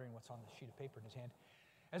what's on the sheet of paper in his hand.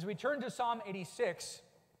 As we turn to Psalm 86,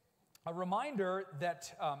 a reminder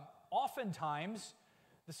that oftentimes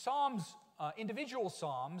the Psalms, individual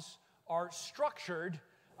Psalms, are structured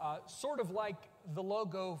sort of like the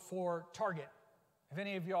logo for Target. Have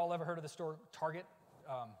any of you all ever heard of the store Target?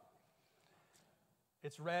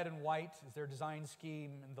 It's red and white is their design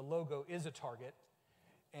scheme, and the logo is a target.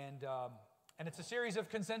 And it's a series of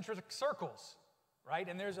concentric circles, right?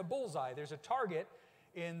 And there's a bullseye. There's a target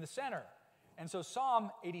in the center. And so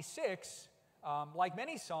Psalm 86, like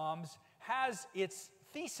many Psalms, has its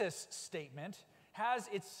thesis statement, has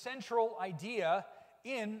its central idea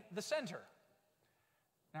in the center.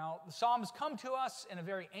 Now, the Psalms come to us in a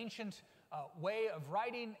very ancient way of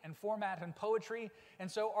writing and format and poetry,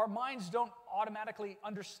 and so our minds don't automatically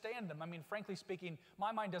understand them. I mean, frankly speaking,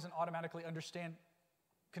 my mind doesn't automatically understand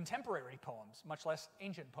contemporary poems, much less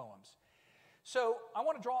ancient poems. So I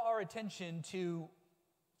want to draw our attention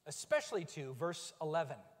especially to verse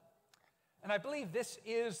 11. And I believe this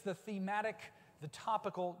is the thematic, the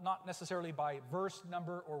topical, not necessarily by verse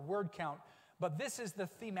number or word count, but this is the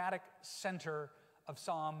thematic center of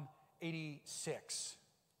Psalm 86.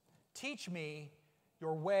 Teach me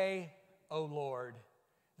your way, O Lord,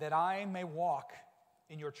 that I may walk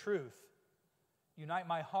in your truth. Unite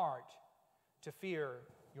my heart to fear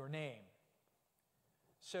your name.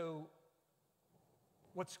 So,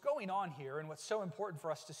 what's going on here and what's so important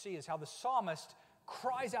for us to see is how the psalmist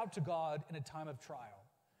cries out to God in a time of trial.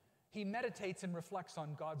 He meditates and reflects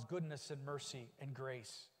on God's goodness and mercy and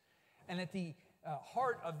grace. And at the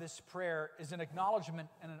heart of this prayer is an acknowledgement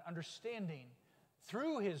and an understanding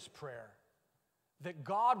through his prayer that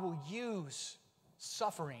God will use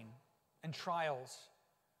suffering and trials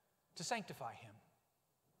to sanctify him,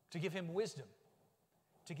 to give him wisdom,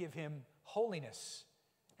 to give him holiness,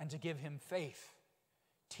 and to give him faith.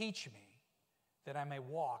 Teach me that I may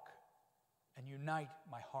walk and unite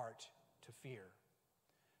my heart to fear.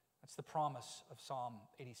 That's the promise of Psalm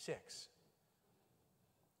 86.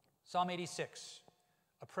 Psalm 86,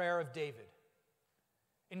 a prayer of David.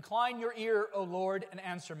 Incline your ear, O Lord, and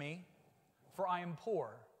answer me, for I am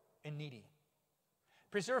poor and needy.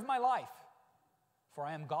 Preserve my life, for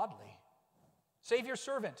I am godly. Save your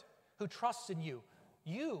servant who trusts in you.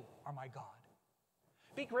 You are my God.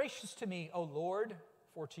 Be gracious to me, O Lord,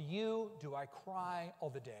 for to you do I cry all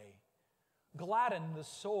the day. Gladden the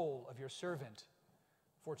soul of your servant,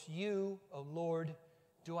 for to you, O Lord,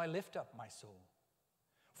 do I lift up my soul.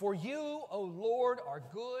 For you, O Lord, are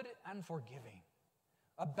good and forgiving,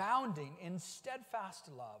 abounding in steadfast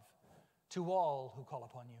love to all who call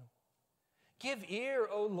upon you. Give ear,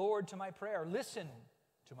 O Lord, to my prayer. Listen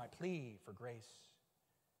to my plea for grace.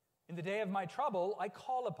 In the day of my trouble, I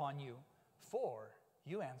call upon you, for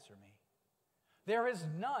you answer me. There is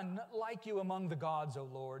none like you among the gods, O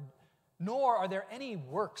Lord, nor are there any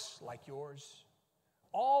works like yours.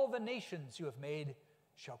 All the nations you have made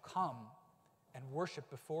shall come and worship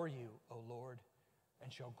before you, O Lord,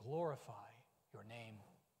 and shall glorify your name.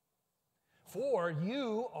 For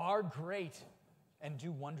you are great and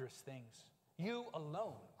do wondrous things. You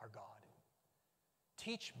alone are God.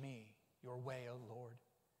 Teach me your way, O Lord,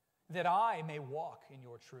 that I may walk in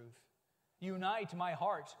your truth. Unite my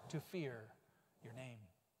heart to fear your name.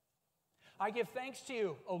 I give thanks to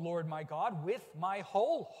you, O Lord my God, with my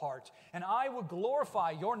whole heart, and I will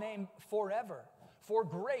glorify your name forever. For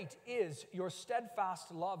great is your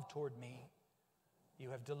steadfast love toward me. You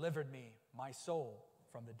have delivered me, my soul,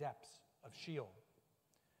 from the depths of Sheol.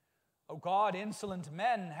 O God, insolent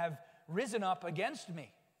men have risen up against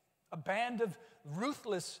me. A band of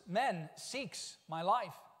ruthless men seeks my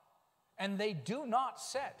life, and they do not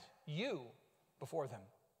set you before them.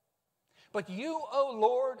 But you, O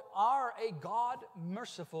Lord, are a God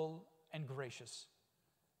merciful and gracious,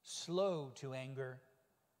 slow to anger,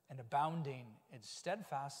 and abounding in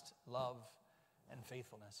steadfast love and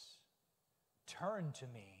faithfulness. Turn to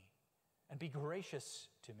me and be gracious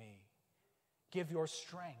to me. Give your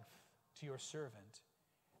strength to your servant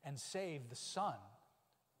and save the son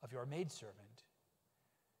of your maidservant.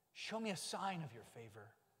 Show me a sign of your favor,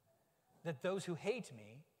 that those who hate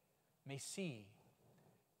me may see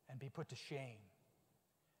and be put to shame,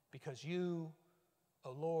 because you,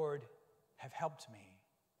 O Lord, have helped me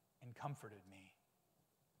and comforted me.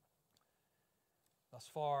 Thus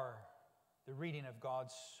far, the reading of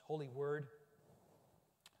God's holy word.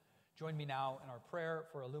 Join me now in our prayer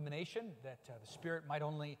for illumination, that the Spirit might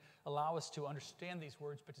only allow us to understand these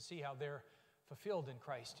words, but to see how they're fulfilled in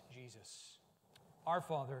Christ Jesus. Our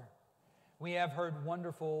Father, we have heard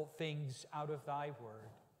wonderful things out of thy word.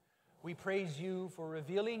 We praise you for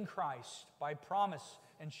revealing Christ by promise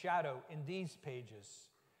and shadow in these pages.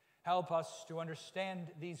 Help us to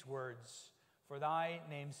understand these words for thy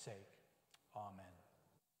name's sake. Amen.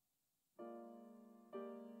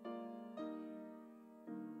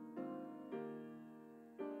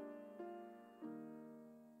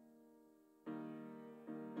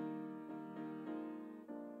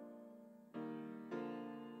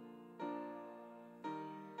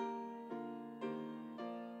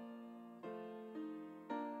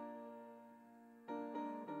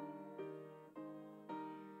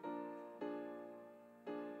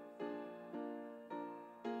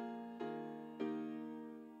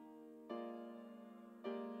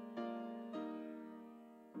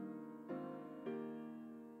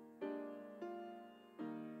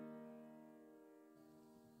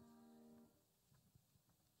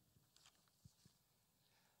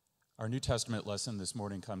 Our New Testament lesson this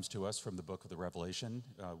morning comes to us from the book of the Revelation.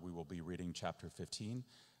 We will be reading chapter 15.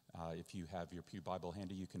 If you have your Pew Bible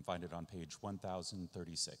handy, you can find it on page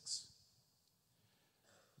 1036.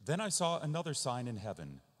 Then I saw another sign in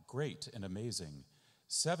heaven, great and amazing,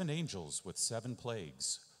 7 angels with 7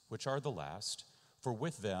 plagues, which are the last, for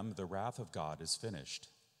with them the wrath of God is finished.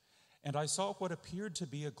 And I saw what appeared to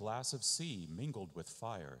be a glass of sea mingled with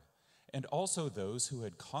fire, and also those who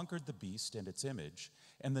had conquered the beast and its image,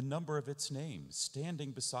 and the number of its name,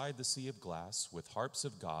 standing beside the sea of glass with harps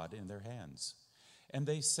of God in their hands. And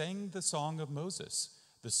they sang the song of Moses,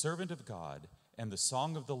 the servant of God, and the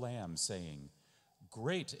song of the Lamb, saying,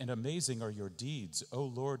 Great and amazing are your deeds, O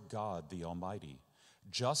Lord God the Almighty.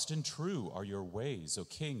 Just and true are your ways, O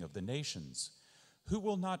King of the nations. Who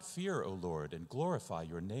will not fear, O Lord, and glorify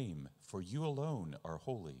your name? For you alone are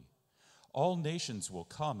holy. All nations will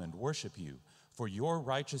come and worship you, for your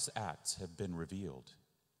righteous acts have been revealed.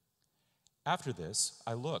 After this,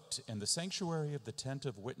 I looked, and the sanctuary of the tent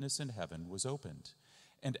of witness in heaven was opened.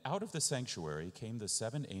 And out of the sanctuary came the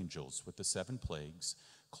 7 angels with the 7 plagues,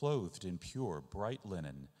 clothed in pure, bright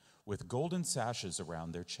linen, with golden sashes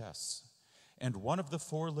around their chests. And one of the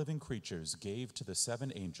 4 living creatures gave to the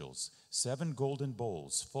 7 angels 7 golden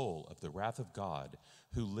bowls full of the wrath of God,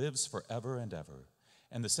 who lives forever and ever.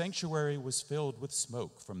 And the sanctuary was filled with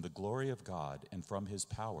smoke from the glory of God and from his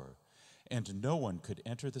power. And no one could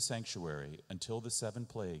enter the sanctuary until the 7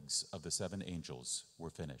 plagues of the 7 angels were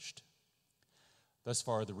finished. Thus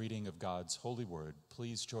far, the reading of God's holy word.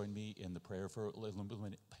 Please join me in the prayer for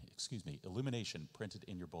illumination printed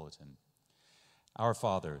in your bulletin. Our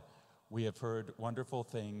Father, we have heard wonderful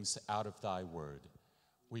things out of thy word.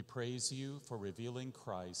 We praise you for revealing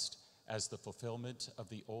Christ as the fulfillment of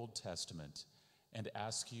the Old Testament, and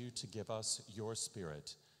ask you to give us your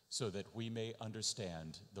Spirit so that we may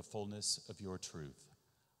understand the fullness of your truth.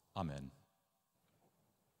 Amen.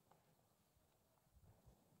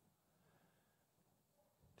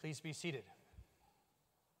 Please be seated.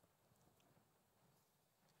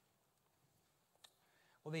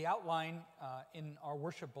 Well, the outline in our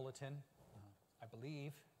worship bulletin, I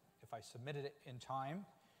believe, if I submitted it in time,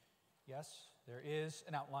 yes, there is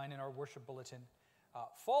an outline in our worship bulletin,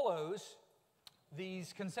 follows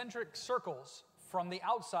these concentric circles from the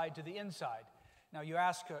outside to the inside. Now, you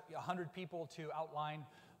ask 100 people to outline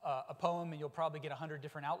a poem, and you'll probably get 100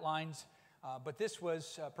 different outlines. But this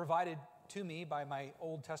was provided to me by my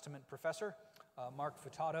Old Testament professor, Mark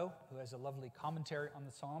Furtado, who has a lovely commentary on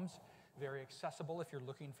the Psalms. Very accessible if you're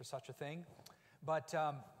looking for such a thing. But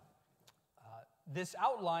this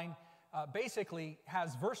outline basically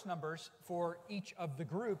has verse numbers for each of the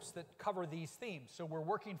groups that cover these themes. So we're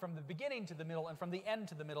working from the beginning to the middle and from the end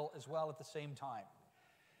to the middle as well at the same time.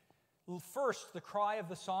 First, the cry of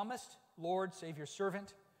the psalmist, Lord, save your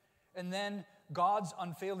servant. And then God's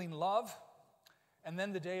unfailing love. And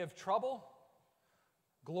then the day of trouble.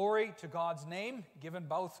 Glory to God's name, given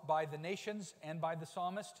both by the nations and by the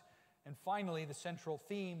psalmist. And finally, the central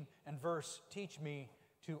theme and verse, teach me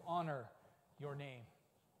to honor your name.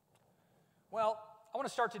 Well, I want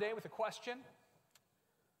to start today with a question.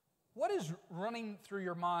 What is running through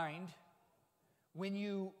your mind when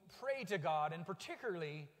you pray to God, and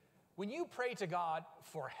particularly when you pray to God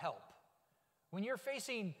for help? When you're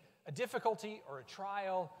facing a difficulty or a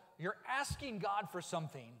trial, you're asking God for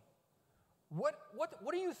something, what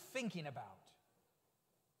are you thinking about?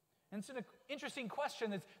 And it's an interesting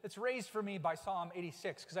question that's raised for me by Psalm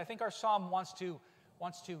 86, because I think our psalm wants to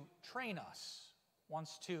train us,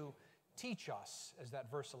 wants to teach us, as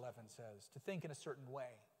that verse 11 says, to think in a certain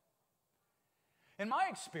way. In my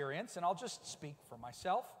experience, and I'll just speak for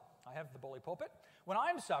myself, I have the bully pulpit, when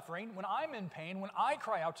I'm suffering, when I'm in pain, when I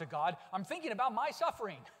cry out to God, I'm thinking about my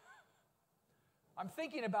suffering. I'm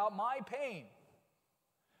thinking about my pain.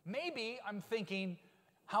 Maybe I'm thinking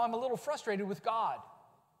how I'm a little frustrated with God.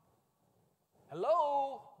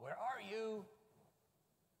 Hello, where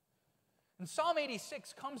And Psalm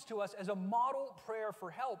 86 comes to us as a model prayer for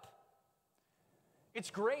help. It's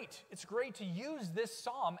great. It's great to use this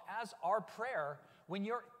psalm as our prayer when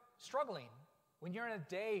you're struggling, when you're in a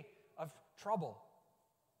day of trouble.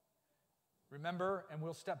 Remember, and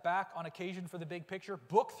we'll step back on occasion for the big picture,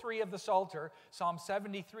 Book 3 of the Psalter, Psalm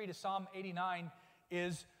 73 to Psalm 89,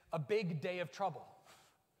 is a big day of trouble.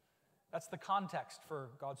 That's the context for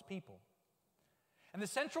God's people. And the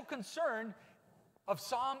central concern of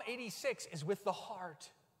Psalm 86 is with the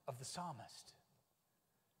heart of the psalmist.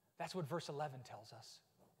 That's what verse 11 tells us.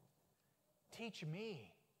 Teach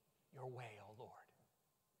me your way, O Lord,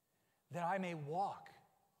 that I may walk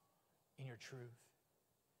in your truth.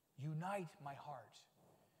 Unite my heart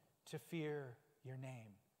to fear your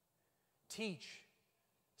name. Teach,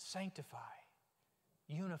 sanctify,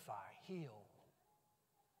 unify, heal.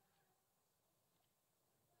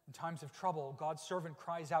 In times of trouble, God's servant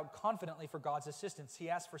cries out confidently for God's assistance. He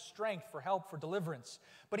asks for strength, for help, for deliverance.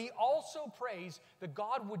 But he also prays that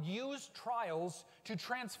God would use trials to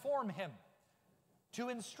transform him, to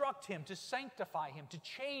instruct him, to sanctify him, to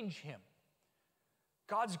change him.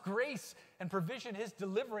 God's grace and provision, his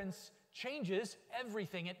deliverance, changes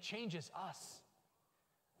everything. It changes us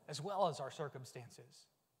as well as our circumstances.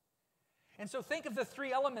 And so think of the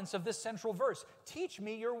three elements of this central verse. Teach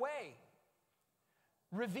me your way.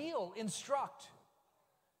 Reveal, instruct.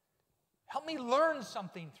 Help me learn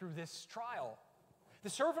something through this trial. The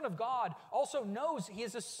servant of God also knows he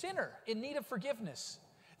is a sinner in need of forgiveness,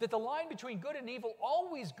 that the line between good and evil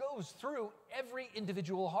always goes through every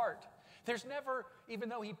individual heart. There's never, even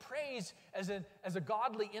though he prays as a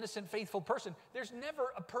godly, innocent, faithful person, there's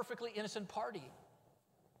never a perfectly innocent party.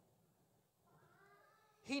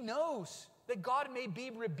 He knows that God may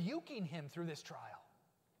be rebuking him through this trial.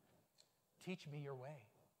 Teach me your way.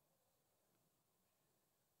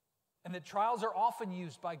 And that trials are often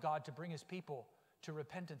used by God to bring his people to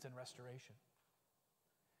repentance and restoration.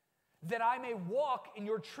 That I may walk in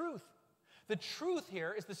your truth. The truth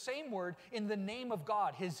here is the same word in the name of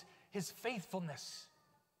God, his faithfulness,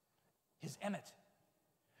 his emet.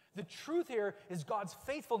 The truth here is God's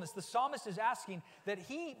faithfulness. The psalmist is asking that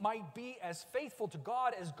he might be as faithful to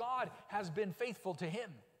God as God has been faithful to him.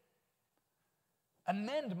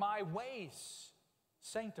 Amend my ways,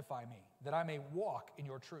 sanctify me, that I may walk in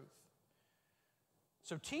your truth.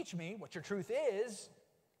 So teach me what your truth is,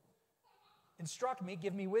 instruct me,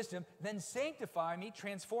 give me wisdom, then sanctify me,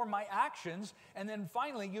 transform my actions, and then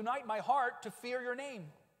finally unite my heart to fear your name.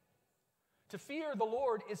 To fear the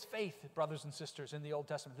Lord is faith, brothers and sisters, in the Old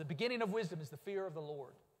Testament. The beginning of wisdom is the fear of the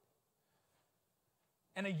Lord.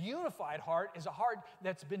 And a unified heart is a heart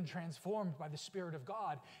that's been transformed by the Spirit of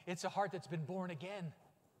God. It's a heart that's been born again.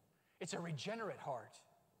 It's a regenerate heart.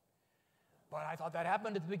 But I thought that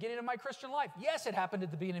happened at the beginning of my Christian life. Yes, it happened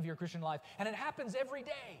at the beginning of your Christian life. And it happens every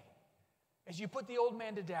day as you put the old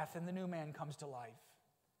man to death and the new man comes to life.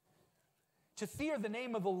 To fear the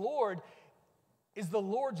name of the Lord is the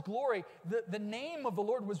Lord's glory. The name of the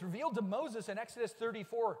Lord was revealed to Moses in Exodus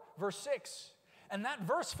 34, verse 6. And that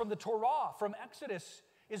verse from the Torah, from Exodus,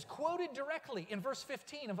 is quoted directly in verse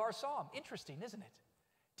 15 of our psalm. Interesting, isn't it?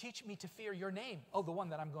 Teach me to fear your name. Oh, the one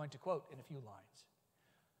that I'm going to quote in a few lines.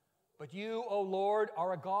 But you, O Lord,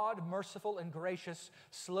 are a God merciful and gracious,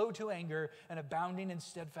 slow to anger, and abounding in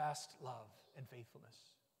steadfast love and faithfulness.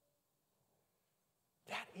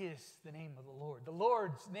 That is the name of the Lord. The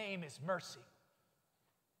Lord's name is mercy.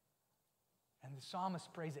 And the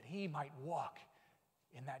psalmist prays that he might walk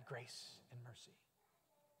in that grace and mercy.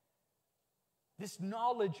 This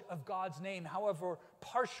knowledge of God's name, however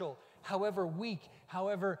partial, however weak,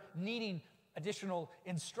 however needing additional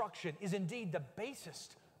instruction, is indeed the basis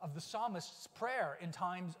of the psalmist's prayer in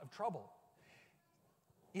times of trouble.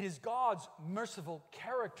 It is God's merciful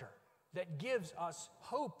character that gives us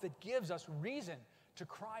hope, that gives us reason to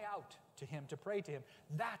cry out to him, to pray to him.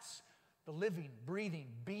 That's the living, breathing,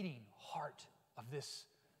 beating heart of this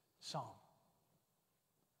psalm.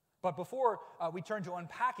 But before we turn to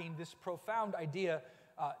unpacking this profound idea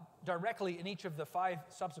directly in each of the 5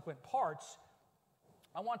 subsequent parts,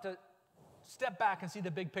 I want to step back and see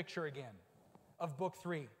the big picture again of Book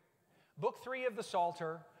 3. Book 3 of the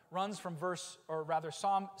Psalter runs from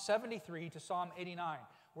Psalm 73 to Psalm 89.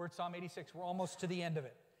 We're at Psalm 86. We're almost to the end of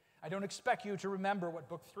it. I don't expect you to remember what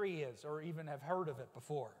Book 3 is or even have heard of it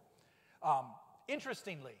before.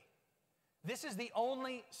 Interestingly, this is the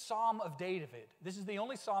only Psalm of David. This is the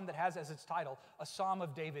only Psalm that has as its title a Psalm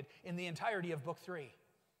of David in the entirety of Book 3.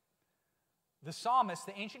 The psalmists,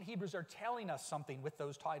 the ancient Hebrews, are telling us something with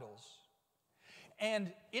those titles.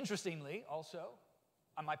 And interestingly, also,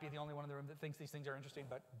 I might be the only one in the room that thinks these things are interesting,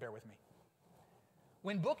 but bear with me.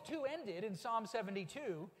 When book 2 ended in Psalm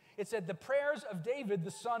 72, it said, the prayers of David,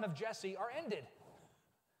 the son of Jesse, are ended.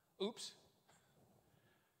 Oops.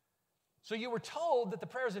 So you were told that the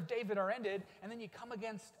prayers of David are ended, and then you come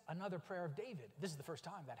against another prayer of David. This is the first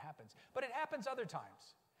time that happens, but it happens other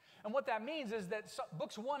times. And what that means is that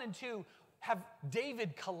books 1 and 2 have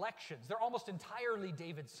David collections. They're almost entirely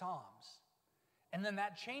David psalms. And then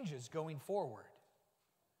that changes going forward.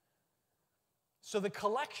 So the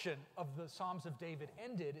collection of the Psalms of David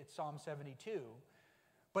ended at Psalm 72,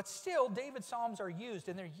 but still David's psalms are used,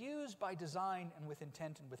 and they're used by design and with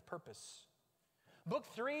intent and with purpose. Book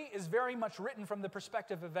 3 is very much written from the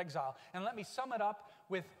perspective of exile. And let me sum it up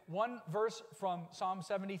with one verse from Psalm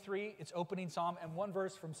 73, its opening psalm, and one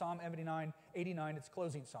verse from Psalm 89, its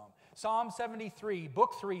closing psalm. Psalm 73,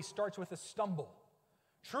 book 3, starts with a stumble.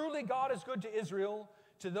 Truly God is good to Israel,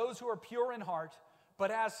 to those who are pure in heart.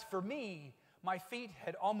 But as for me, my feet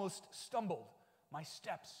had almost stumbled. My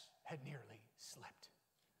steps had nearly slipped.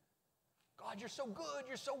 God, you're so good.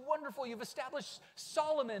 You're so wonderful. You've established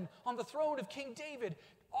Solomon on the throne of King David.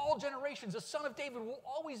 All generations, a son of David will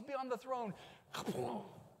always be on the throne.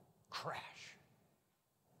 Crash.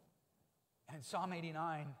 And in Psalm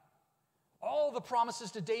 89, all the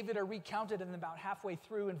promises to David are recounted, and about halfway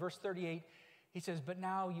through in verse 38, he says, but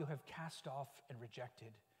now you have cast off and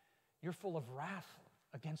rejected. You're full of wrath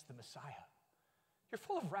against the Messiah. You're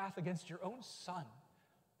full of wrath against your own son,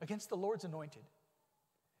 against the Lord's anointed.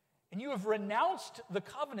 And you have renounced the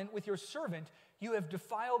covenant with your servant. You have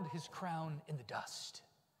defiled his crown in the dust.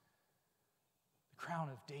 The crown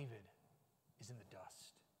of David is in the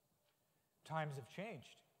dust. Times have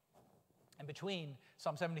changed. And between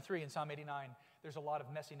Psalm 73 and Psalm 89, there's a lot of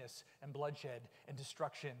messiness and bloodshed and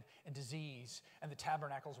destruction and disease, and the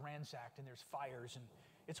tabernacle's ransacked, and there's fires, and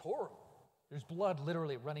it's horrible. There's blood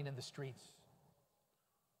literally running in the streets.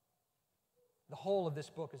 The whole of this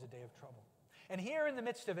book is a day of trouble. And here in the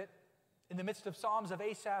midst of it, in the midst of Psalms of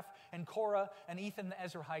Asaph and Korah and Ethan the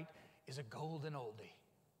Ezrahite, is a golden oldie,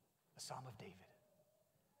 a Psalm of David.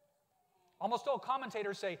 Almost all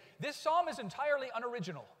commentators say this psalm is entirely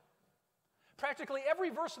unoriginal. Practically every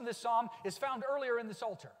verse in this psalm is found earlier in the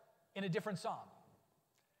Psalter, in a different psalm.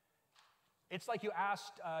 It's like you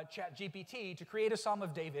asked ChatGPT to create a Psalm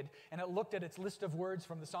of David, and it looked at its list of words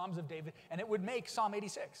from the Psalms of David, and it would make Psalm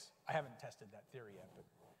 86. I haven't tested that theory yet, but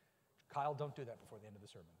Kyle, don't do that before the end of the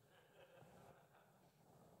sermon.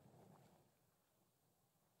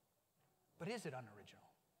 But is it unoriginal?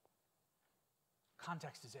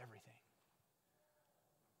 Context is everything.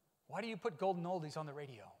 Why do you put golden oldies on the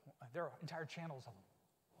radio? There are entire channels of them.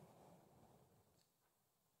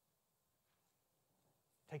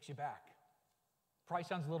 Takes you back. Probably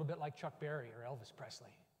sounds a little bit like Chuck Berry or Elvis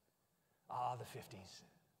Presley. Ah, the 50s.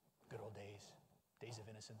 Good old days. Days of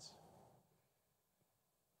innocence.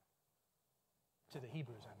 To the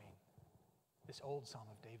Hebrews, I mean. This old Psalm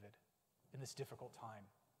of David in this difficult time.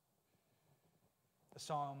 A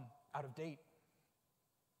psalm out of date,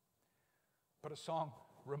 but a song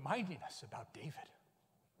reminding us about David,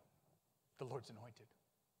 the Lord's anointed,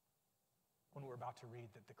 when we're about to read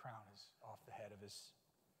that the crown is off the head of his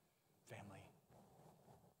family.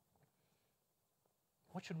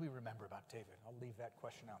 What should we remember about David? I'll leave that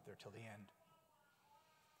question out there till the end.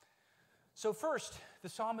 So first, the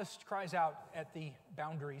psalmist cries out at the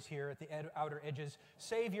boundaries here, at the outer edges,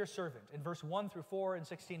 save your servant, in verse 1 through 4 and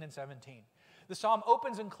 16 and 17. The psalm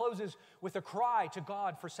opens and closes with a cry to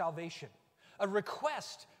God for salvation, a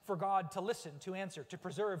request for God to listen, to answer, to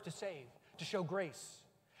preserve, to save, to show grace,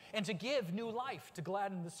 and to give new life to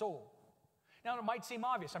gladden the soul. Now, it might seem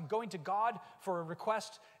obvious. I'm going to God for a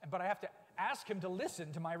request, but I have to ask him to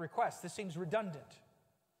listen to my request. This seems redundant.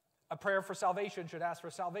 A prayer for salvation should ask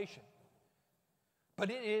for salvation. But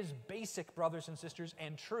it is basic, brothers and sisters,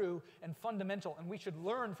 and true and fundamental, and we should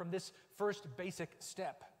learn from this first basic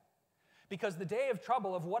step. Because the day of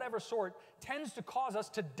trouble of whatever sort tends to cause us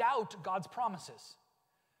to doubt God's promises.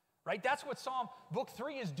 Right? That's what Psalm Book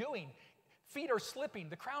 3 is doing. Feet are slipping.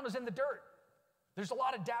 The crown is in the dirt. There's a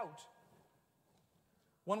lot of doubt.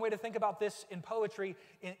 One way to think about this in poetry,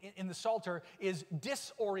 in the Psalter, is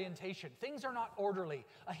disorientation. Things are not orderly.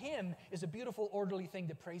 A hymn is a beautiful, orderly thing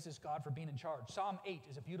that praises God for being in charge. Psalm 8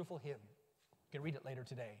 is a beautiful hymn. You can read it later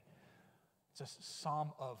today. It's a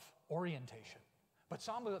psalm of orientation. But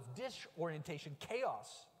psalm of disorientation,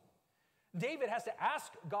 chaos. David has to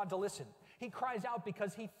ask God to listen. He cries out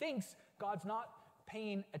because he thinks God's not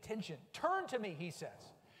paying attention. Turn to me, he says.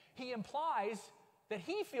 He implies that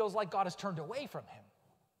he feels like God has turned away from him.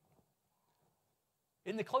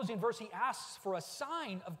 In the closing verse, he asks for a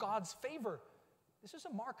sign of God's favor. This is a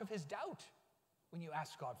mark of his doubt when you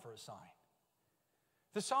ask God for a sign.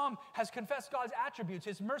 The psalm has confessed God's attributes,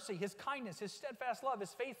 his mercy, his kindness, his steadfast love,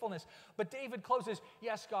 his faithfulness. But David closes,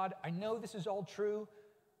 yes, God, I know this is all true,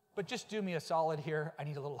 but just do me a solid here. I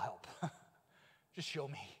need a little help. Just show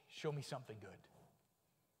me something good.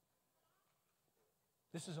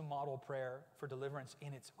 This is a model prayer for deliverance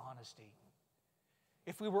in its honesty.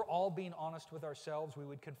 If we were all being honest with ourselves, we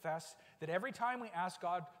would confess that every time we ask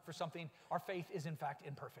God for something, our faith is in fact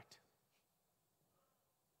imperfect.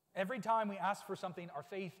 Every time we ask for something, our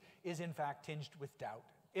faith is in fact tinged with doubt.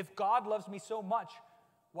 If God loves me so much,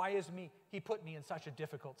 why is he put me in such a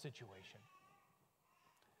difficult situation?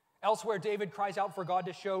 Elsewhere, David cries out for God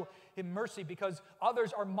to show him mercy because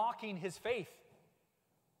others are mocking his faith.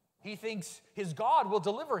 He thinks his God will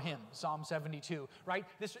deliver him, Psalm 72, right?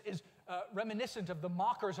 This is reminiscent of the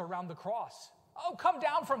mockers around the cross. Oh, come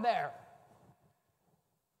down from there.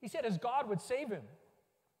 He said his God would save him.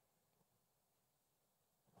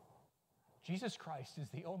 Jesus Christ is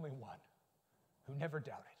the only one who never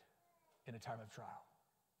doubted in a time of trial.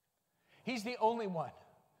 He's the only one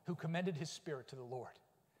who commended his spirit to the Lord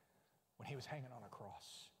when he was hanging on a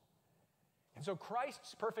cross. And so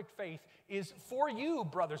Christ's perfect faith is for you,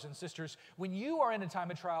 brothers and sisters, when you are in a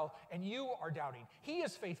time of trial and you are doubting. He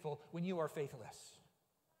is faithful when you are faithless.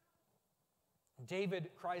 David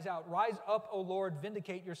cries out, rise up, O Lord,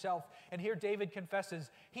 vindicate yourself. And here David confesses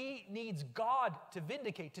he needs God to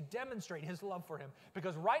vindicate, to demonstrate his love for him,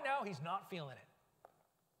 because right now he's not feeling it.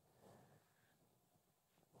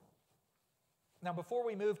 Now, before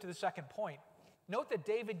we move to the second point, note that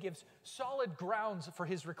David gives solid grounds for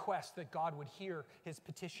his request that God would hear his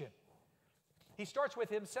petition. He starts with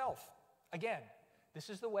himself. Again, this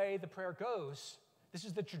is the way the prayer goes. This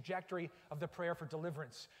is the trajectory of the prayer for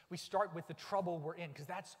deliverance. We start with the trouble we're in because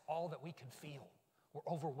that's all that we can feel. We're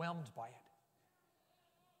overwhelmed by it.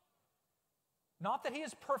 Not that he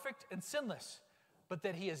is perfect and sinless, but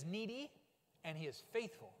that he is needy and he is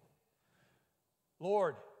faithful.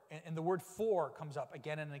 Lord, and the word for comes up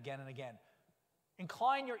again and again and again.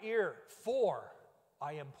 Incline your ear, for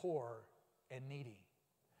I am poor and needy.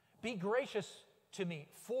 Be gracious to me,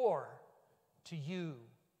 for to you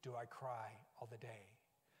do I cry all the day.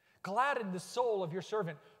 Gladden the soul of your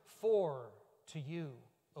servant, for to you,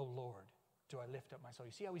 O Lord, do I lift up my soul.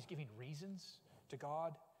 You see how he's giving reasons to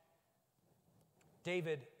God?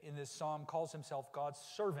 David, in this psalm, calls himself God's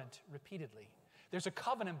servant repeatedly. There's a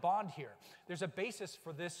covenant bond here. There's a basis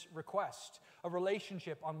for this request, a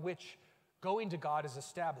relationship on which going to God is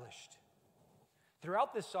established.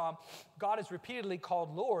 Throughout this psalm, God is repeatedly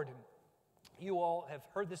called Lord. And you all have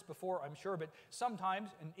heard this before, I'm sure, but sometimes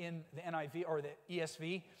in the NIV or the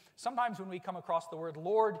ESV, sometimes when we come across the word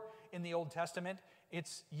Lord in the Old Testament,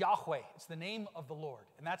 it's Yahweh. It's the name of the Lord.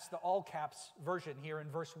 And that's the all caps version here in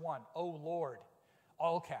verse 1. O Lord,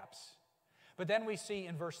 all caps. But then we see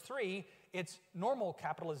in verse 3, it's normal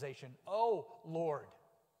capitalization. O Lord.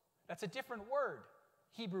 That's a different word,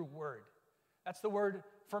 Hebrew word. That's the word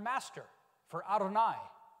for master, for Adonai.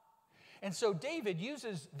 And so David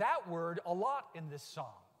uses that word a lot in this psalm.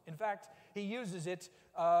 In fact, he uses it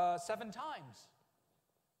 7 times.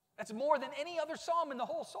 That's more than any other psalm in the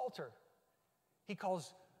whole Psalter. He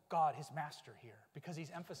calls God his master here because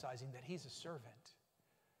he's emphasizing that he's a servant.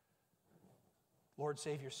 Lord,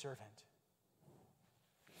 save your servant.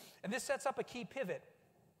 And this sets up a key pivot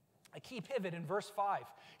in verse 5.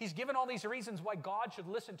 He's given all these reasons why God should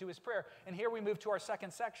listen to his prayer. And here we move to our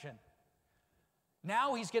second section.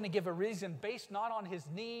 Now he's going to give a reason based not on his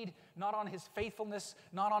need, not on his faithfulness,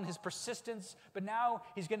 not on his persistence, but now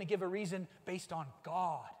he's going to give a reason based on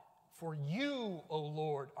God. For you, O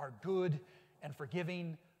Lord, are good and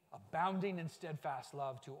forgiving, abounding in steadfast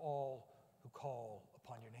love to all who call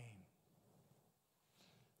upon your name.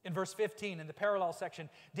 In verse 15, in the parallel section,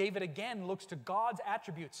 David again looks to God's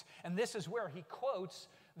attributes, and this is where he quotes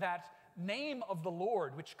that name of the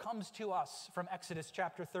Lord, which comes to us from Exodus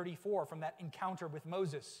chapter 34, from that encounter with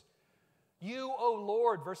Moses. You, O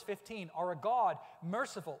Lord, verse 15, are a God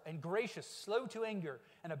merciful and gracious, slow to anger,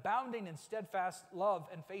 and abounding in steadfast love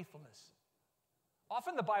and faithfulness.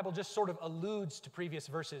 Often the Bible just sort of alludes to previous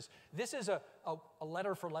verses. This is a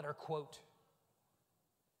letter-for-letter quote.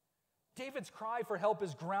 David's cry for help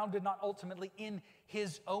is grounded not ultimately in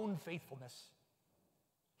his own faithfulness,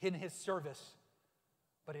 in his service,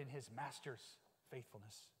 but in his master's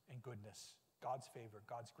faithfulness and goodness, God's favor,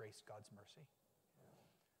 God's grace, God's mercy.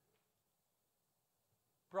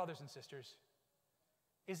 Brothers and sisters,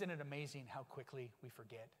 isn't it amazing how quickly we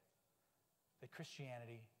forget that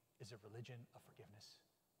Christianity is a religion of forgiveness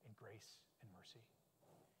and grace and mercy?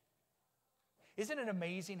 Isn't it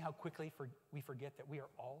amazing how quickly we forget that we are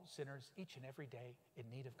all sinners each and every day in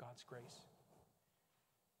need of God's grace?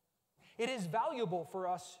 It is valuable for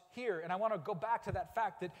us here, and I want to go back to that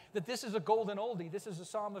fact that this is a golden oldie. This is a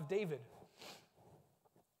Psalm of David.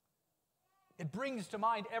 It brings to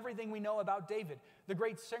mind everything we know about David. The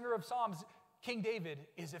great singer of Psalms, King David,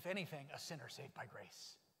 is, if anything, a sinner saved by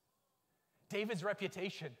grace. David's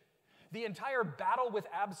reputation, the entire battle with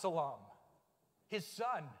Absalom, his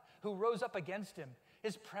son, who rose up against him,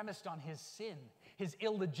 is premised on his sin, his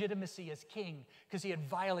illegitimacy as king, because he had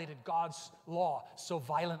violated God's law so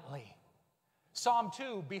violently. Psalm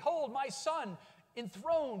 2, behold, my son,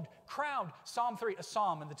 enthroned, crowned. Psalm 3, a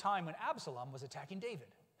psalm in the time when Absalom was attacking David.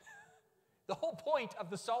 The whole point of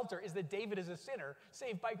the Psalter is that David is a sinner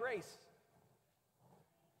saved by grace.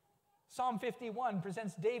 Psalm 51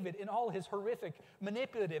 presents David in all his horrific,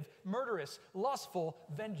 manipulative, murderous, lustful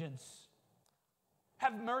vengeance.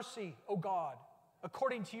 Have mercy, O God,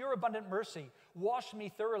 according to your abundant mercy. Wash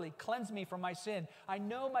me thoroughly, cleanse me from my sin. I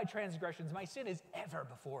know my transgressions, my sin is ever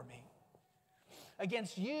before me.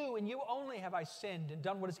 Against you and you only have I sinned and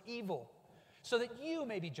done what is evil, so that you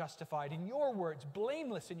may be justified in your words,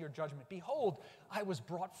 blameless in your judgment. Behold, I was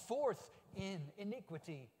brought forth in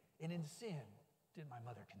iniquity, and in sin did my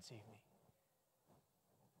mother conceive me.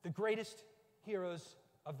 The greatest heroes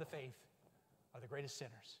of the faith are the greatest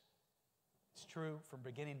sinners. It's true from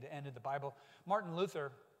beginning to end of the Bible. Martin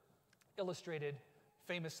Luther illustrated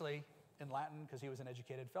famously in Latin, because he was an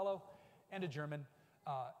educated fellow and a German,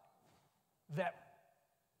 that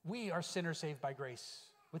we are sinners saved by grace,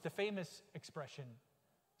 with the famous expression,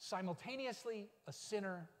 simultaneously a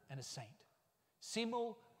sinner and a saint.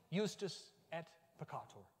 Simul justus et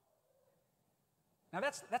peccator. Now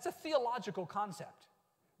that's a theological concept.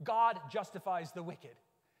 God justifies the wicked.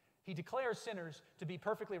 He declares sinners to be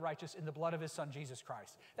perfectly righteous in the blood of his Son, Jesus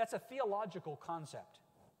Christ. That's a theological concept.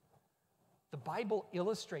 The Bible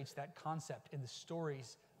illustrates that concept in the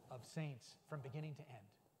stories of saints from beginning to end.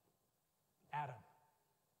 Adam,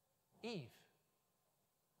 Eve,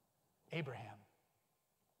 Abraham,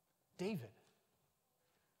 David,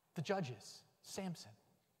 the judges, Samson,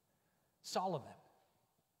 Solomon,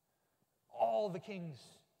 all the kings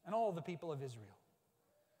and all the people of Israel.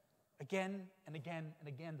 Again and again and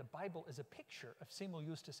again, the Bible is a picture of simul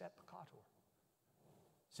justus et peccator.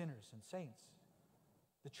 Sinners and saints.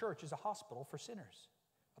 The church is a hospital for sinners,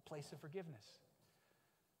 a place of forgiveness.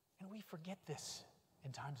 And we forget this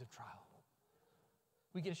in times of trial.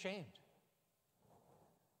 We get ashamed.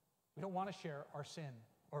 We don't want to share our sin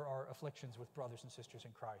or our afflictions with brothers and sisters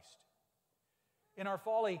in Christ. In our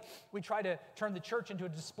folly, we try to turn the church into a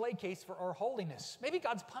display case for our holiness. Maybe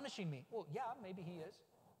God's punishing me. Well, yeah, maybe he is.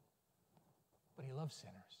 But he loves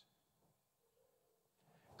sinners.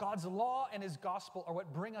 God's law and his gospel are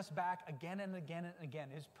what bring us back again and again and again.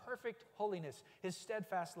 His perfect holiness, his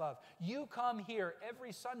steadfast love. You come here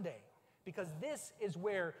every Sunday because this is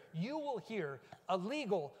where you will hear a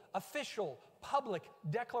legal, official, public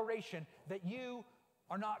declaration that you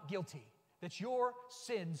are not guilty, that your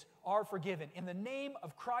sins are forgiven. In the name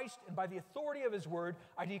of Christ and by the authority of his word,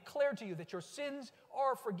 I declare to you that your sins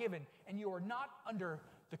are forgiven and you are not under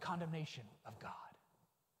the condemnation of God.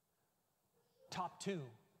 Top two,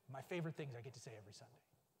 my favorite things I get to say every Sunday,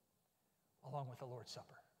 along with the Lord's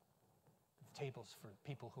Supper. The tables for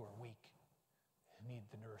people who are weak and need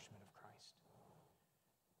the nourishment of Christ.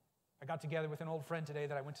 I got together with an old friend today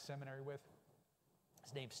that I went to seminary with.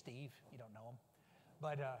 His name's Steve. You don't know him.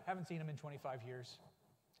 But haven't seen him in 25 years.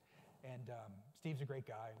 And Steve's a great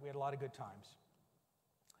guy. We had a lot of good times.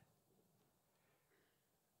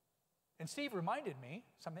 And Steve reminded me,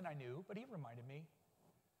 something I knew, but he reminded me,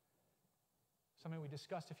 something we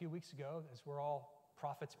discussed a few weeks ago, as we're all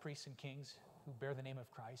prophets, priests, and kings who bear the name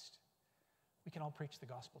of Christ. We can all preach the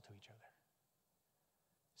gospel to each other.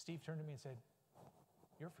 Steve turned to me and said,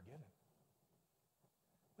 "You're forgiven."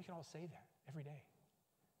 We can all say that every day.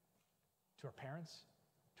 To our parents,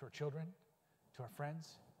 to our children, to our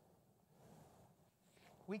friends.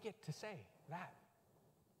 We get to say that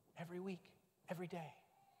every week, every day.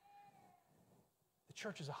 The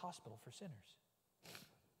church is a hospital for sinners.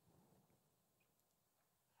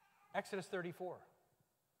 Exodus 34.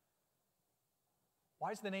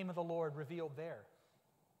 Why is the name of the Lord revealed there?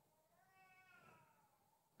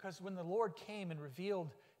 Because when the Lord came and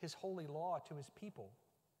revealed his holy law to his people,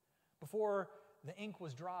 before the ink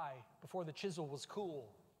was dry, before the chisel was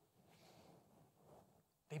cool,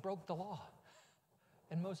 they broke the law.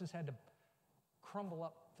 And Moses had to crumble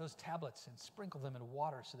up those tablets and sprinkle them in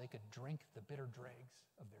water so they could drink the bitter dregs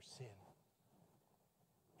of their sin.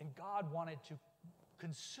 And God wanted to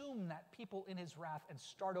consume that people in his wrath and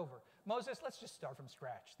start over. Moses, let's just start from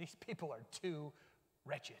scratch. These people are too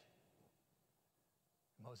wretched.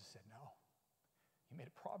 Moses said, "No, you made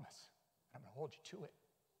a promise. And I'm going to hold you to it.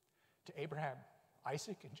 To Abraham,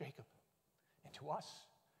 Isaac, and Jacob, and to us,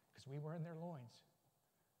 because we were in their loins,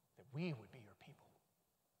 that we would be your people.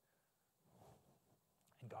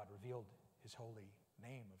 And God revealed his holy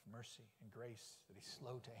name of mercy and grace, that he's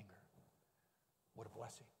slow to anger. What a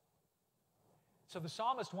blessing. So the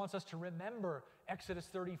psalmist wants us to remember Exodus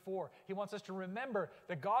 34. He wants us to remember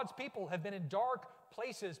that God's people have been in dark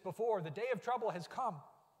places before. The day of trouble has come,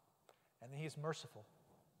 and that he is merciful.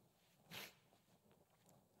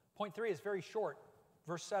 Point 3 is very short.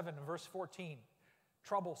 Verse 7 and verse 14.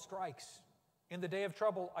 Trouble strikes. In the day of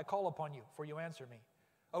trouble I call upon you, for you answer me.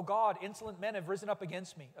 O God, insolent men have risen up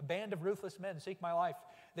against me. A band of ruthless men seek my life.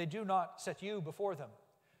 They do not set you before them.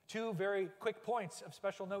 Two very quick points of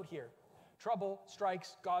special note here. Trouble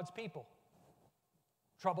strikes God's people.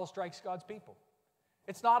 Trouble strikes God's people.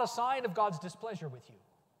 It's not a sign of God's displeasure with you.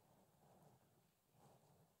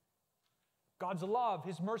 God's love,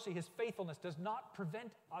 his mercy, his faithfulness does not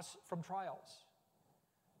prevent us from trials.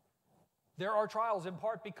 There are trials in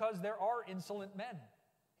part because there are insolent men.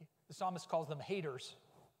 The psalmist calls them haters,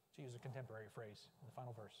 to use a contemporary phrase in the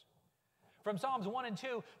final verse. From Psalms 1 and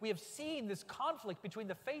 2, we have seen this conflict between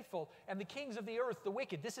the faithful and the kings of the earth, the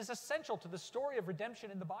wicked. This is essential to the story of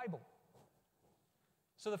redemption in the Bible.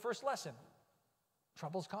 So the first lesson,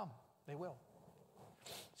 troubles come. They will.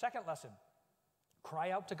 Second lesson,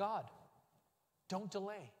 cry out to God. Don't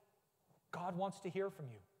delay. God wants to hear from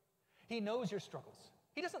you. He knows your struggles.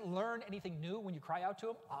 He doesn't learn anything new when you cry out to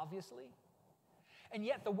him, obviously. And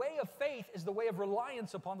yet the way of faith is the way of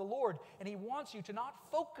reliance upon the Lord. And he wants you to not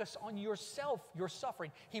focus on yourself, your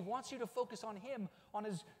suffering. He wants you to focus on him, on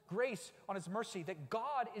his grace, on his mercy, that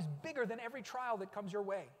God is bigger than every trial that comes your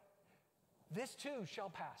way. This too shall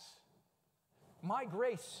pass. My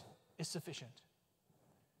grace is sufficient.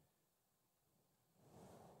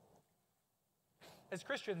 As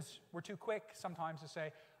Christians, we're too quick sometimes to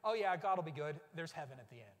say, oh yeah, God will be good. There's heaven at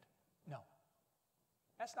the end. No.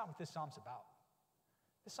 That's not what this psalm's about.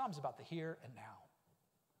 This psalm's about the here and now.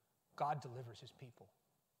 God delivers his people.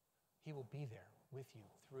 He will be there with you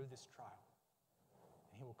through this trial,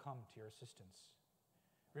 and he will come to your assistance.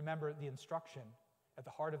 Remember, the instruction at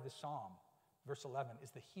the heart of this psalm, verse 11,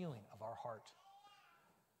 is the healing of our heart.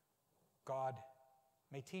 God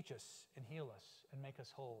may teach us and heal us and make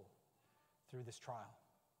us whole through this trial.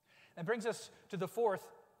 That brings us to the fourth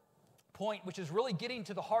point, which is really getting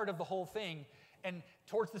to the heart of the whole thing. And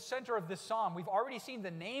towards the center of this psalm, we've already seen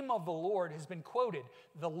the name of the Lord has been quoted,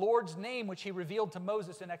 the Lord's name which he revealed to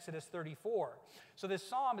Moses in Exodus 34. So this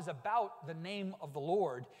psalm is about the name of the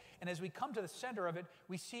Lord. And as we come to the center of it,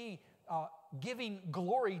 we see giving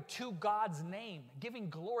glory to God's name, giving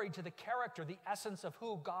glory to the character, the essence of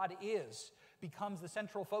who God is, becomes the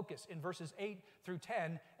central focus in verses 8 through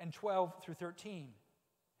 10 and 12 through 13.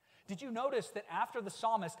 Did you notice that after the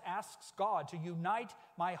psalmist asks God to unite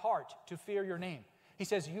my heart to fear your name, he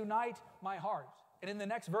says, unite my heart. And in the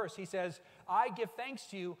next verse, he says, I give thanks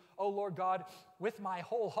to you, O Lord God, with my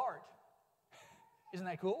whole heart. Isn't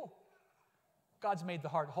that cool? God's made the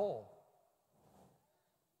heart whole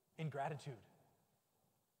in gratitude.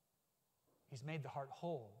 He's made the heart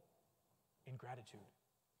whole in gratitude.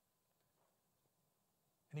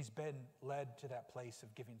 And he's been led to that place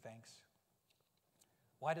of giving thanks.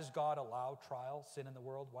 Why does God allow trial, sin in the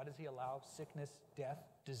world? Why does he allow sickness, death,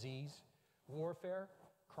 disease, warfare,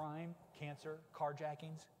 crime, cancer,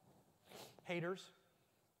 carjackings, haters?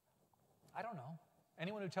 I don't know.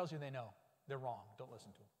 Anyone who tells you they know, they're wrong. Don't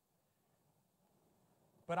listen to them.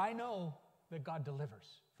 But I know that God delivers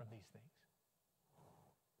from these things.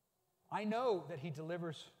 I know that he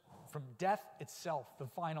delivers from death itself, the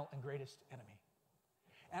final and greatest enemy.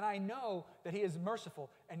 And I know that he is merciful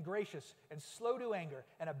and gracious and slow to anger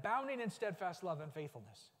and abounding in steadfast love and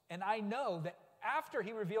faithfulness. And I know that after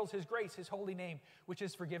he reveals his grace, his holy name, which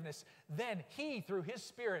is forgiveness, then he, through his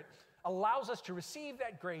Spirit, allows us to receive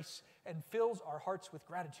that grace and fills our hearts with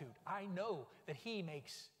gratitude. I know that he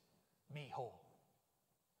makes me whole.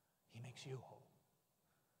 He makes you whole.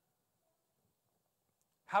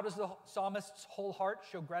 How does the psalmist's whole heart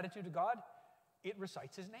show gratitude to God? It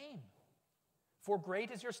recites his name. For great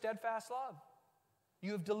is your steadfast love.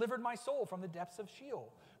 You have delivered my soul from the depths of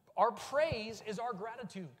Sheol. Our praise is our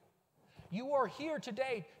gratitude. You are here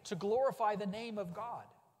today to glorify the name of God.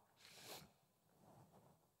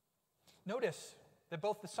 Notice that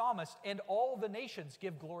both the psalmist and all the nations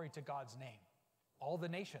give glory to God's name. All the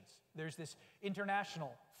nations. There's this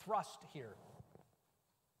international thrust here.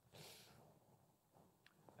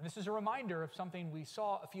 And this is a reminder of something we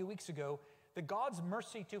saw a few weeks ago, that God's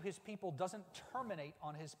mercy to his people doesn't terminate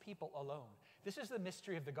on his people alone. This is the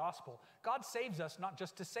mystery of the gospel. God saves us not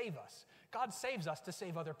just to save us. God saves us to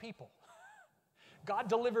save other people. God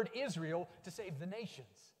delivered Israel to save the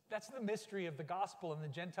nations. That's the mystery of the gospel and the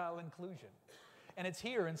Gentile inclusion. And it's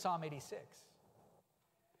here in Psalm 86.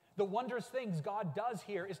 The wondrous things God does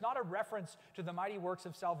here is not a reference to the mighty works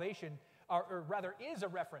of salvation, or rather is a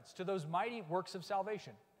reference to those mighty works of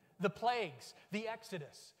salvation. The plagues, the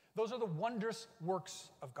Exodus, those are the wondrous works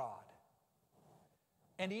of God.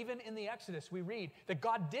 And even in the Exodus, we read that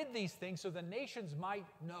God did these things so the nations might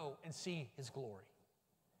know and see his glory.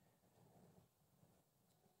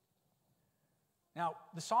 Now,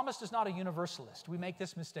 the psalmist is not a universalist. We make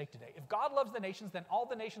this mistake today. If God loves the nations, then all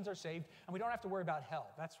the nations are saved, and we don't have to worry about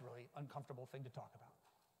hell. That's a really uncomfortable thing to talk about.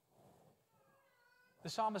 The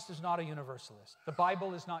psalmist is not a universalist. The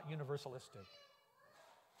Bible is not universalistic.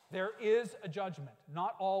 There is a judgment.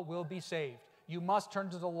 Not all will be saved. You must turn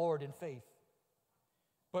to the Lord in faith.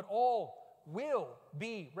 But all will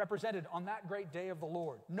be represented on that great day of the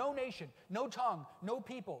Lord. No nation, no tongue, no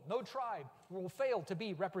people, no tribe will fail to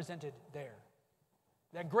be represented there.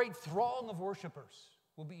 That great throng of worshipers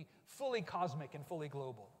will be fully cosmic and fully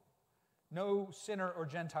global. No sinner or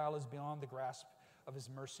Gentile is beyond the grasp of his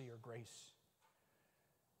mercy or grace.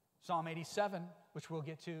 Psalm 87, which we'll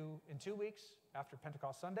get to in 2 weeks after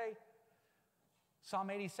Pentecost Sunday.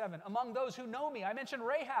 Psalm 87, among those who know me, I mentioned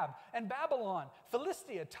Rahab and Babylon,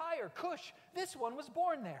 Philistia, Tyre, Cush. This one was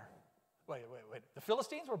born there. Wait. The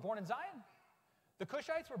Philistines were born in Zion? The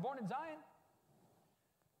Cushites were born in Zion?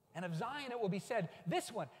 And of Zion it will be said,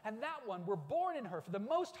 this one and that one were born in her, for the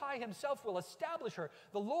Most High himself will establish her.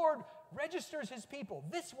 The Lord registers his people.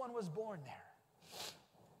 This one was born there.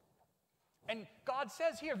 And God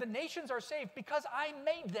says here, the nations are saved because I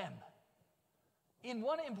made them. In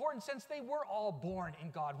one important sense, they were all born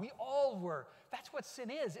in God. We all were. That's what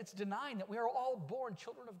sin is. It's denying that we are all born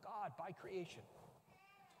children of God by creation.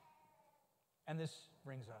 And this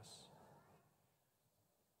brings us,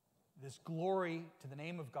 this glory to the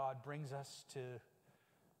name of God brings us to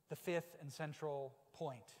the fifth and central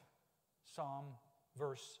point. Psalm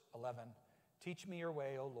verse 11. Teach me your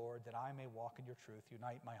way, O Lord, that I may walk in your truth.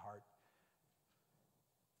 Unite my heart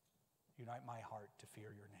to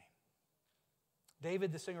fear your name.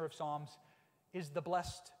 David, the singer of Psalms, is the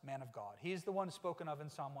blessed man of God. He is the one spoken of in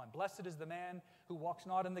Psalm 1. Blessed is the man who walks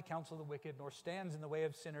not in the counsel of the wicked, nor stands in the way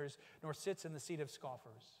of sinners, nor sits in the seat of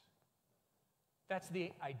scoffers. That's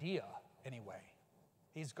the idea, anyway.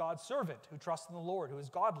 He's God's servant who trusts in the Lord, who is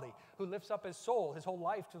godly, who lifts up his soul, his whole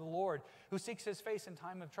life to the Lord, who seeks his face in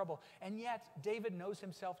time of trouble. And yet, David knows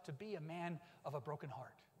himself to be a man of a broken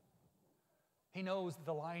heart. He knows that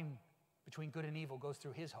the line between good and evil goes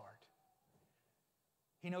through his heart.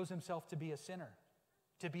 He knows himself to be a sinner,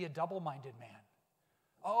 to be a double-minded man.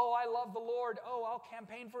 Oh, I love the Lord. Oh, I'll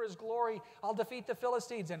campaign for his glory. I'll defeat the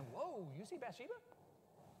Philistines. And whoa, you see Bathsheba?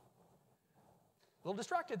 A little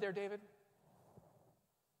distracted there, David.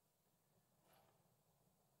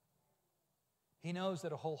 He knows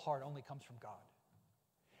that a whole heart only comes from God.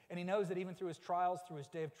 And he knows that even through his trials, through his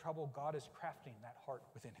day of trouble, God is crafting that heart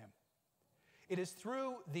within him. It is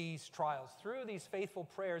through these trials, through these faithful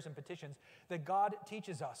prayers and petitions, that God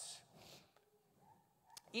teaches us.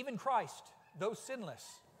 Even Christ, though sinless,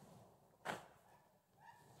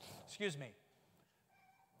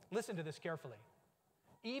 listen to this carefully.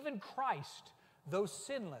 Even Christ, though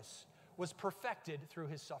sinless, was perfected through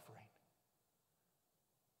his suffering.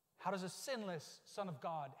 How does a sinless Son of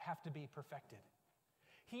God have to be perfected?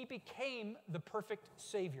 He became the perfect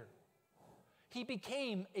Savior. He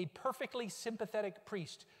became a perfectly sympathetic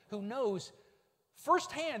priest who knows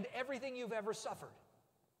firsthand everything you've ever suffered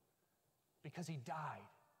because he died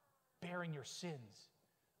bearing your sins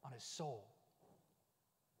on his soul.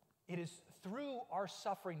 It is through our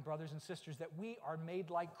suffering, brothers and sisters, that we are made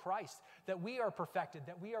like Christ, that we are perfected,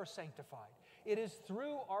 that we are sanctified. It is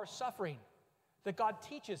through our suffering that God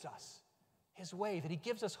teaches us his way, that he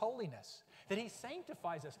gives us holiness, that he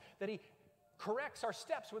sanctifies us, that he corrects our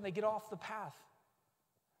steps when they get off the path,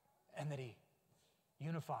 and that he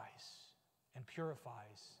unifies and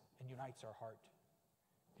purifies and unites our heart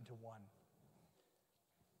into one.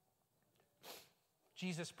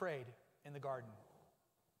 Jesus prayed in the garden,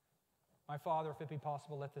 my Father, if it be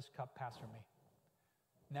possible, let this cup pass from me.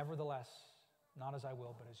 Nevertheless, not as I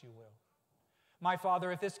will, but as you will. My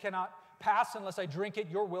Father, if this cannot pass unless I drink it,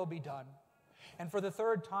 your will be done. And for the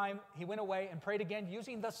third time, he went away and prayed again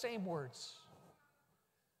using the same words.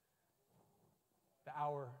 The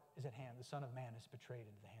hour is at hand. The Son of Man is betrayed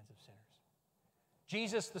into the hands of sinners.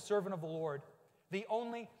 Jesus, the servant of the Lord, the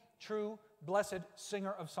only true blessed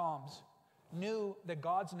singer of psalms, knew that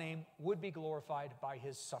God's name would be glorified by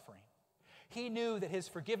his suffering. He knew that his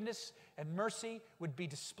forgiveness and mercy would be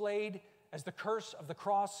displayed as the curse of the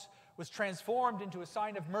cross was transformed into a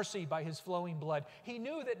sign of mercy by his flowing blood. He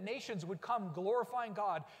knew that nations would come glorifying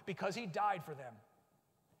God because he died for them.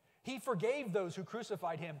 He forgave those who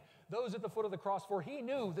crucified him, those at the foot of the cross, for he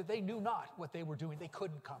knew that they knew not what they were doing. They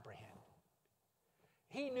couldn't comprehend.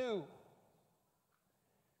 He knew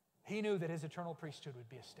that his eternal priesthood would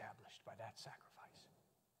be established by that sacrifice.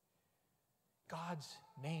 God's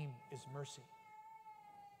name is mercy.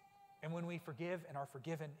 And when we forgive and are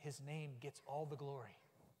forgiven, his name gets all the glory.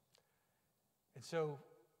 And so,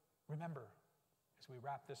 remember, as we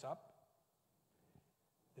wrap this up,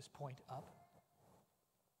 this point up,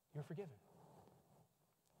 you're forgiven.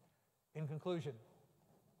 In conclusion,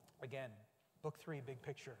 again, book 3, big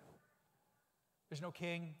picture. There's no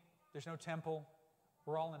king, there's no temple,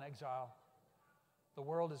 we're all in exile. The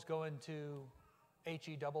world is going to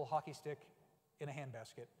HE double hockey stick in a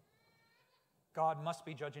handbasket. God must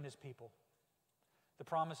be judging his people. The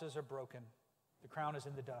promises are broken. The crown is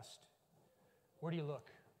in the dust. Where do you look?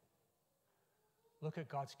 Look at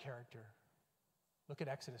God's character. Look at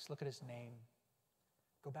Exodus. Look at his name.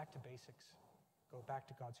 Go back to basics. Go back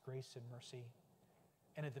to God's grace and mercy.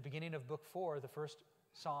 And at the beginning of book 4, the first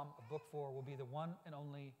psalm of book 4 will be the one and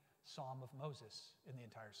only psalm of Moses in the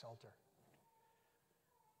entire Psalter.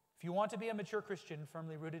 If you want to be a mature Christian,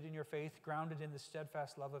 firmly rooted in your faith, grounded in the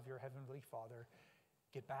steadfast love of your heavenly Father,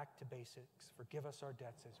 get back to basics. Forgive us our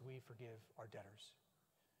debts as we forgive our debtors.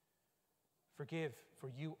 Forgive,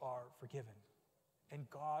 for you are forgiven. And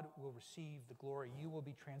God will receive the glory. You will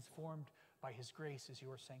be transformed by his grace as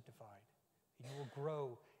you are sanctified. And you will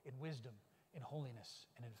grow in wisdom, in holiness,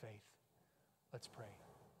 and in faith. Let's pray.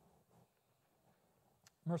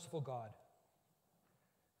 Merciful God,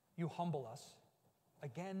 you humble us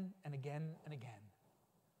again and again and again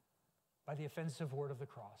by the offensive word of the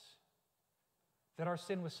cross, that our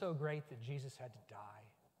sin was so great that Jesus had to die,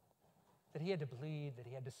 that he had to bleed, that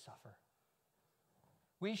he had to suffer.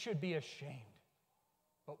 We should be ashamed,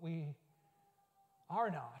 but we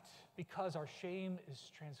are not, because our shame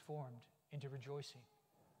is transformed into rejoicing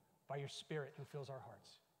by your Spirit who fills our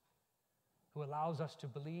hearts, who allows us to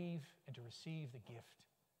believe and to receive the gift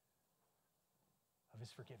of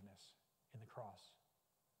his forgiveness in the cross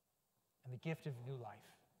and the gift of new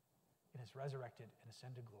life in his resurrected and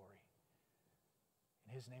ascended glory.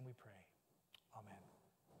 In his name we pray. Amen.